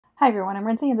Hi everyone, I'm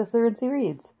Rincey and this is Rincey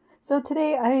Reads. So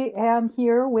today I am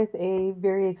here with a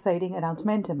very exciting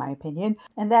announcement in my opinion,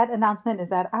 and that announcement is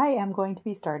that I am going to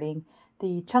be starting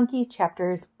the Chunky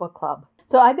Chapters book club.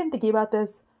 So I've been thinking about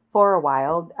this for a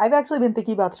while. I've actually been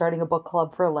thinking about starting a book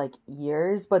club for like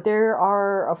years, but there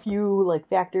are a few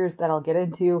factors that I'll get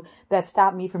into that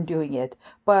stop me from doing it.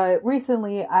 But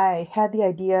recently I had the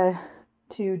idea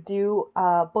to do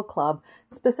a book club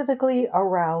specifically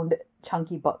around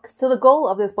chunky books. So the goal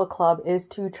of this book club is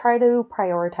to try to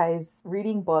prioritize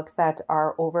reading books that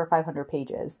are over 500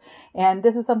 pages. And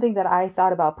this is something that I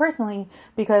thought about personally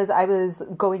because I was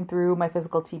going through my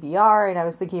physical TBR and I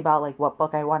was thinking about what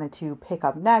book I wanted to pick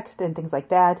up next and things like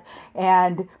that.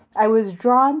 And I was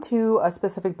drawn to a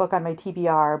specific book on my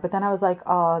TBR, but then I was like,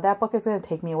 oh, that book is going to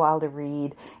take me a while to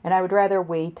read. And I would rather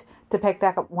wait to pick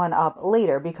that one up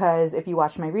later, because if you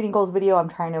watch my reading goals video, I'm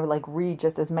trying to read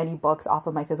just as many books off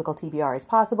of my physical TBR as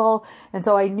possible. And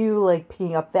so I knew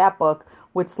picking up that book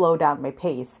would slow down my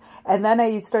pace. And then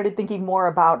I started thinking more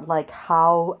about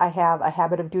how I have a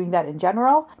habit of doing that in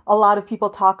general. A lot of people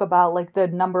talk about the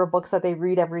number of books that they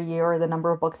read every year or the number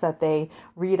of books that they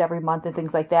read every month and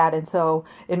things like that. And so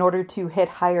in order to hit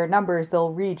higher numbers,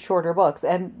 they'll read shorter books.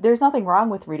 And there's nothing wrong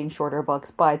with reading shorter books,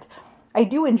 but I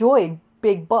do enjoy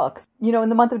big books. In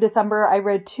the month of December, I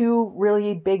read two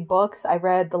really big books. I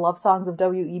read The Love Songs of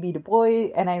W.E.B. Du Bois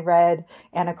and I read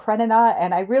Anna Karenina,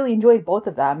 and I really enjoyed both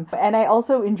of them. And I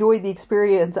also enjoyed the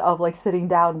experience of sitting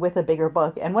down with a bigger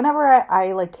book. And whenever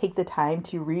I take the time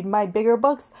to read my bigger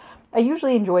books, I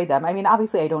usually enjoy them. I mean,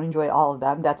 obviously I don't enjoy all of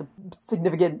them. That's a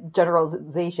significant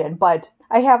generalization, but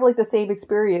I have the same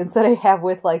experience that I have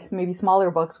with maybe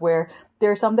smaller books where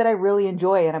there are some that I really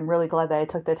enjoy and I'm really glad that I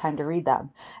took the time to read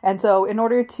them. And so in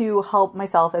order to help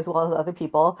myself as well as other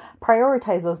people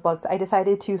prioritize those books, I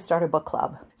decided to start a book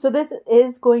club. So this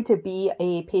is going to be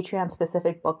a Patreon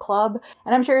specific book club.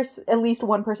 And I'm sure at least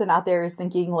one person out there is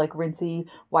thinking Rincey,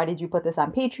 why did you put this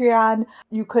on Patreon?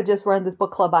 You could just run this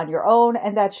book club on your own.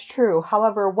 And that's true.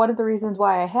 However, one of the reasons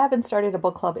why I haven't started a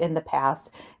book club in the past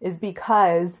is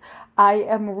because I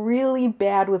am really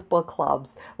bad with book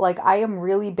clubs. I am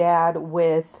really bad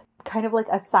with kind of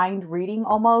assigned reading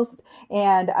almost.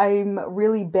 And I'm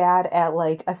really bad at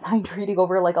assigned reading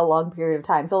over a long period of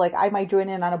time. So I might join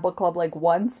in on a book club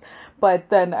once, but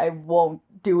then I won't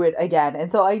do it again.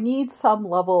 And so I need some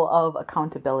level of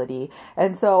accountability.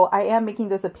 And so I am making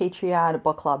this a Patreon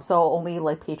book club. So only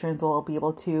patrons will be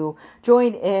able to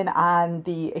join in on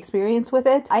the experience with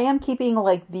it. I am keeping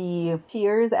the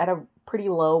tiers at a pretty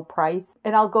low price,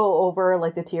 and I'll go over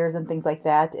the tiers and things like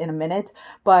that in a minute.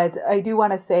 But I do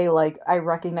want to say I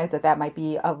recognize that might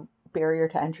be a barrier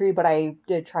to entry, but I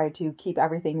did try to keep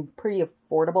everything pretty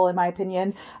affordable in my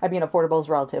opinion. I mean, affordable is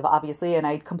relative, obviously, and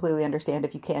I completely understand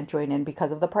if you can't join in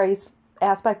because of the price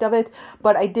aspect of it,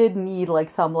 but I did need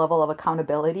some level of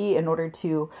accountability in order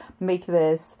to make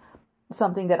this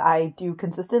something that I do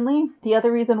consistently. The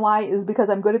other reason why is because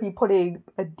I'm going to be putting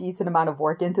a decent amount of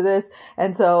work into this,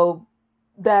 and so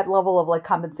that level of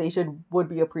compensation would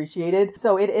be appreciated.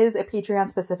 So it is a Patreon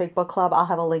specific book club. I'll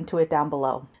have a link to it down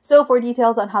below. So for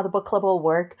details on how the book club will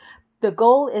work, the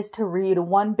goal is to read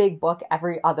one big book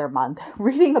every other month.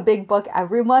 Reading a big book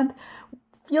every month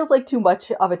feels like too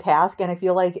much of a task, and I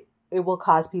feel like it will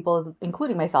cause people,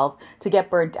 including myself, to get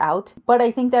burnt out. But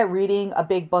I think that reading a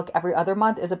big book every other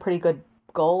month is a pretty good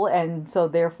goal, and so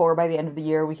therefore by the end of the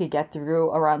year we could get through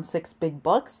around 6 big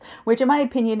books, which in my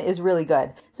opinion is really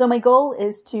good. So my goal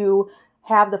is to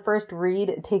have the first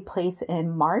read take place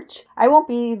in March. I won't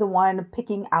be the one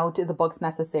picking out the books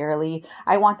necessarily.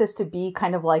 I want this to be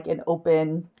kind of an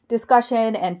open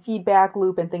discussion and feedback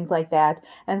loop and things like that.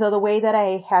 And so the way that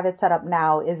I have it set up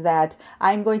now is that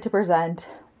I'm going to present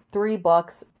 3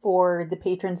 books for the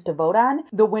patrons to vote on.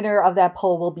 The winner of that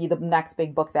poll will be the next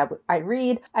big book that I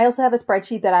read. I also have a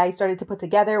spreadsheet that I started to put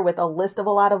together with a list of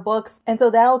a lot of books. And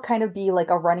so that'll kind of be a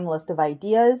running list of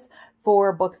ideas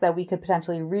for books that we could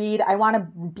potentially read. I want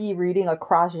to be reading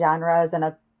across genres and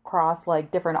across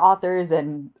different authors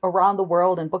and around the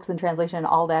world and books in translation and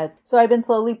all that. So I've been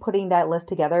slowly putting that list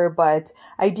together, but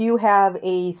I do have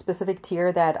a specific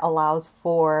tier that allows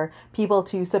for people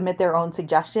to submit their own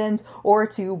suggestions or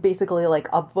to basically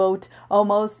upvote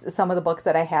almost some of the books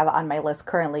that I have on my list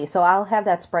currently. So I'll have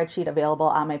that spreadsheet available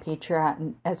on my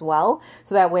Patreon as well.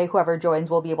 So that way whoever joins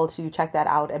will be able to check that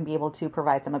out and be able to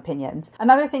provide some opinions.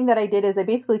 Another thing that I did is I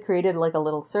basically created a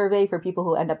little survey for people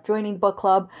who end up joining the book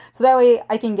club. So that way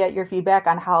I can get your feedback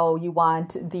on how you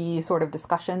want the sort of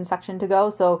discussion section to go.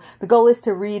 So the goal is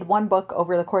to read one book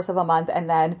over the course of a month, and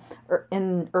then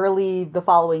in early the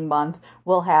following month,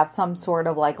 we'll have some sort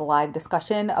of like live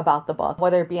discussion about the book,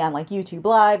 whether it be on like YouTube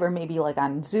Live or maybe like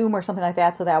on Zoom or something like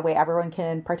that. So that way everyone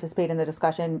can participate in the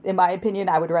discussion. In my opinion,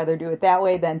 I would rather do it that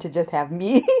way than to just have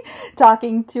me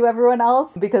talking to everyone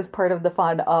else, because part of the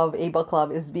fun of a book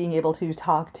club is being able to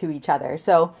talk to each other.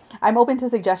 So I'm open to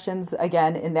suggestions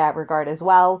again in that regard as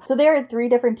well. So there are 3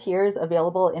 different tiers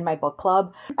available in my book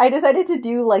club. I decided to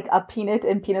do like a peanut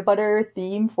and peanut butter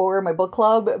theme for my book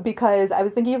club because I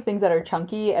was thinking of things that are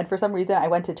chunky, and for some reason I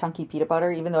went to chunky peanut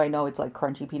butter, even though I know it's like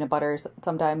crunchy peanut butter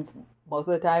sometimes, most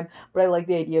of the time, but I like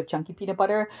the idea of chunky peanut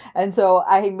butter. And so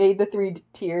I made the 3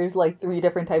 tiers, like 3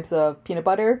 different types of peanut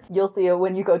butter. You'll see it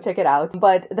when you go check it out.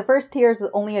 But the first tier is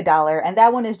only $1, and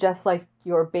that one is just like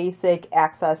your basic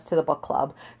access to the book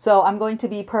club. So I'm going to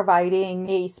be providing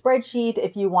a spreadsheet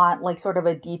if you want like sort of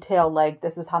a detailed, like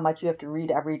this is how much you have to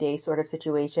read every day sort of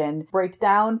situation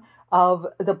breakdown of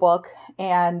the book,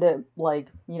 and like,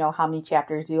 you know, how many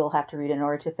chapters you'll have to read in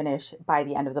order to finish by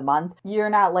the end of the month. You're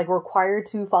not like required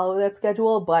to follow that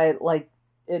schedule, but like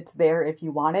it's there if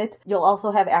you want it. You'll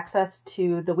also have access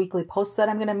to the weekly posts that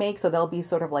I'm going to make. So they'll be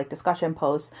sort of like discussion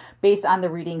posts based on the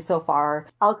reading so far.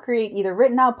 I'll create either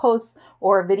written out posts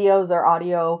or videos or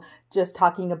audio just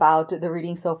talking about the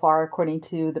reading so far according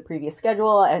to the previous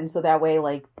schedule. And so that way,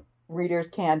 like, readers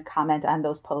can comment on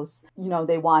those posts, you know,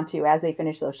 they want to as they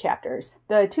finish those chapters.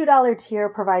 The $2 tier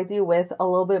provides you with a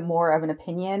little bit more of an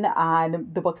opinion on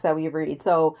the books that we read.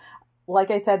 So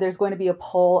like I said, there's going to be a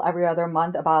poll every other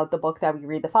month about the book that we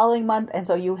read the following month. And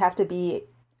so you have to be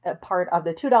a part of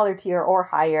the $2 tier or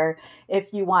higher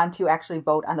if you want to actually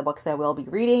vote on the books that we'll be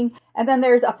reading. And then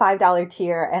there's a $5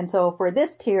 tier. And so for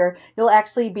this tier, you'll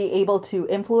actually be able to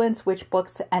influence which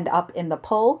books end up in the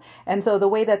poll. And so the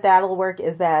way that that'll work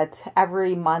is that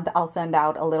every month I'll send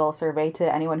out a little survey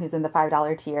to anyone who's in the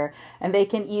 $5 tier, and they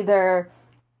can either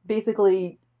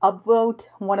basically upvote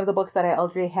one of the books that I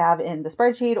already have in the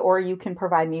spreadsheet, or you can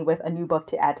provide me with a new book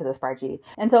to add to the spreadsheet.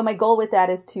 And so my goal with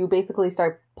that is to basically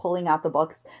start pulling out the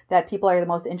books that people are the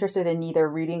most interested in either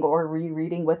reading or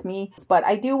rereading with me. But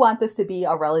I do want this to be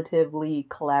a relatively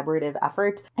collaborative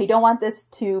effort. I don't want this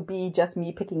to be just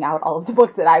me picking out all of the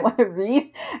books that I want to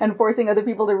read and forcing other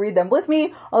people to read them with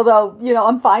me. Although, you know,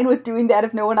 I'm fine with doing that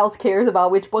if no one else cares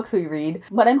about which books we read.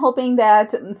 But I'm hoping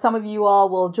that some of you all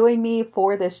will join me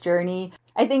for this journey.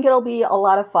 I think it'll be a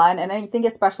lot of fun, and I think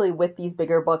especially with these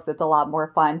bigger books, it's a lot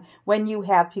more fun when you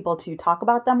have people to talk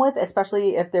about them with,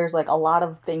 especially if there's like a lot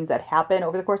of things that happen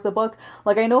over the course of the book.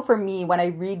 Like I know for me, when I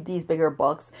read these bigger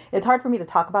books, it's hard for me to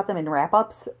talk about them in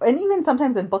wrap-ups and even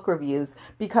sometimes in book reviews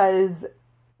because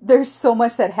there's so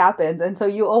much that happens, and so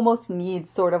you almost need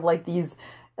sort of like these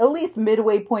at least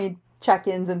midway point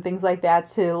check-ins and things like that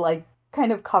to like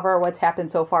kind of cover what's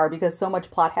happened so far, because so much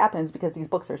plot happens because these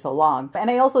books are so long. And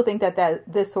I also think that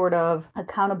this sort of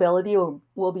accountability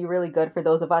will be really good for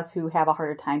those of us who have a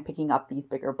harder time picking up these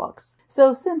bigger books.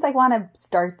 So since I want to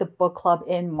start the book club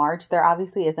in March, there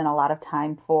obviously isn't a lot of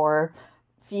time for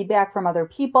feedback from other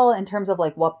people in terms of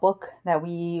like what book that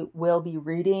we will be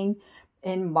reading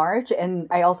in March. And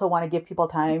I also want to give people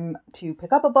time to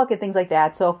pick up a book and things like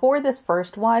that. So for this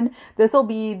first one, this will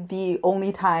be the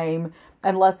only time,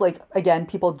 unless like, again,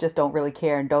 people just don't really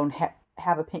care and don't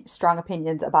have strong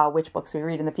opinions about which books we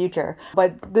read in the future.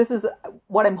 But this is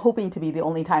what I'm hoping to be the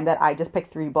only time that I just pick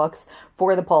 3 books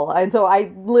for the poll. And so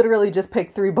I literally just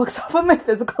picked 3 books off of my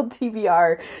physical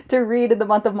TBR to read in the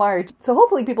month of March. So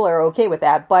hopefully people are okay with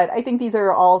that. But I think these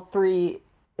are all 3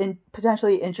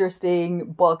 potentially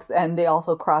interesting books, and they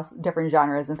also cross different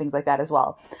genres and things like that as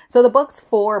well. So the books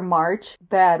for March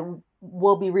that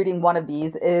we'll be reading, one of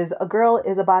these is A Girl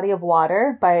is a Body of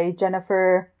Water by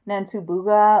Jennifer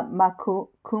Nansubuga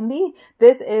Makumbi.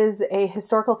 This is a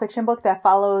historical fiction book that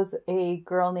follows a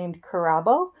girl named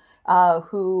Karabo,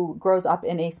 who grows up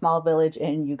in a small village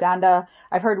in Uganda.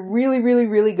 I've heard really, really,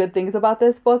 really good things about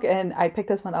this book, and I picked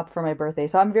this one up for my birthday,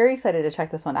 so I'm very excited to check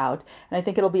this one out, and I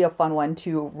think it'll be a fun one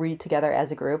to read together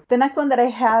as a group. The next one that I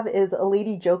have is A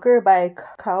Lady Joker by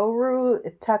Kaoru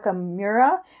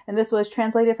Takamura, and this was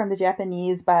translated from the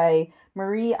Japanese by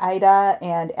Marie Ida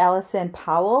and Allison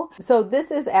Powell. So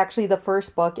this is actually the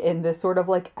first book in this sort of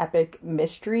like epic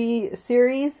mystery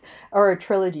series, or a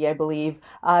trilogy, I believe,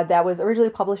 that was originally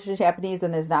published in Japanese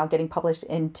and is now getting published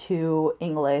into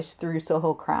English through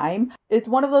Soho Crime. It's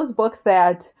one of those books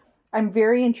that I'm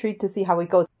very intrigued to see how it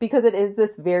goes, because it is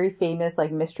this very famous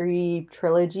like mystery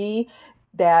trilogy.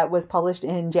 that was published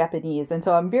in Japanese. And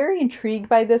so I'm very intrigued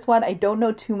by this one. I don't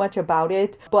know too much about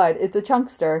it, but it's a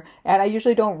chunkster, and I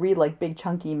usually don't read like big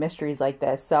chunky mysteries like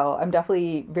this. So I'm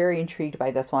definitely very intrigued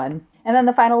by this one. And then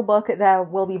the final book that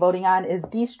we'll be voting on is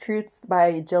These Truths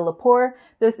by Jill Lepore.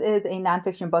 This is a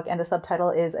nonfiction book, and the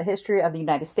subtitle is A History of the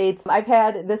United States. I've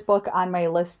had this book on my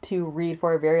list to read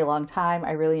for a very long time.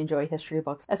 I really enjoy history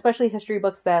books, especially history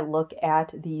books that look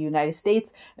at the United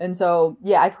States. And so,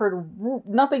 yeah, I've heard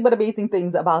nothing but amazing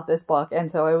things about this book. And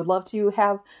so I would love to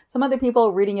have some other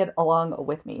people reading it along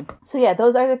with me. So yeah,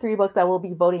 those are the 3 books that we'll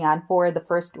be voting on for the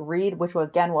first read, which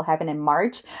will happen in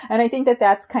March. And I think that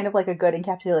that's kind of like a good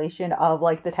encapsulation of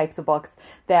like the types of books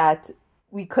that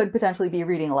we could potentially be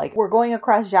reading. Like, we're going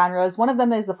across genres. One of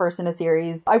them is the first in a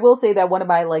series. I will say that one of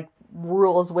my like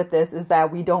rules with this is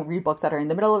that we don't read books that are in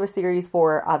the middle of a series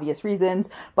for obvious reasons,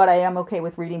 but I am okay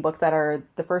with reading books that are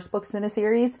the first books in a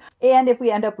series. And if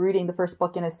we end up reading the first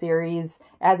book in a series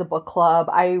as a book club,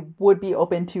 I would be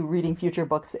open to reading future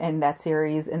books in that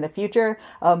series in the future.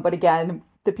 But again,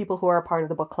 the people who are a part of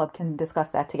the book club can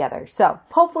discuss that together. So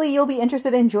hopefully you'll be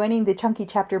interested in joining the Chunky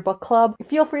Chapter Book Club.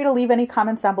 Feel free to leave any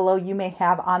comments down below you may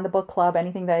have on the book club,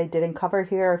 anything that I didn't cover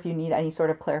here, if you need any sort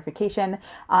of clarification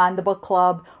on the book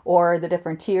club or the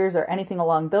different tiers or anything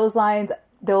along those lines.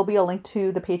 There will be a link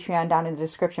to the Patreon down in the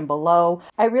description below.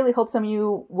 I really hope some of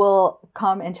you will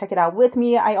come and check it out with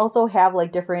me. I also have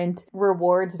like different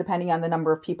rewards depending on the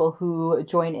number of people who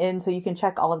join in, so you can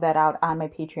check all of that out on my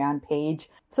Patreon page.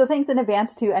 So thanks in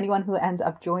advance to anyone who ends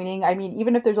up joining. I mean,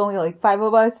 even if there's only like 5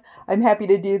 of us, I'm happy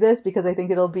to do this because I think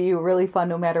it'll be really fun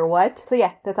no matter what. So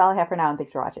yeah, that's all I have for now, and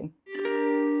thanks for watching.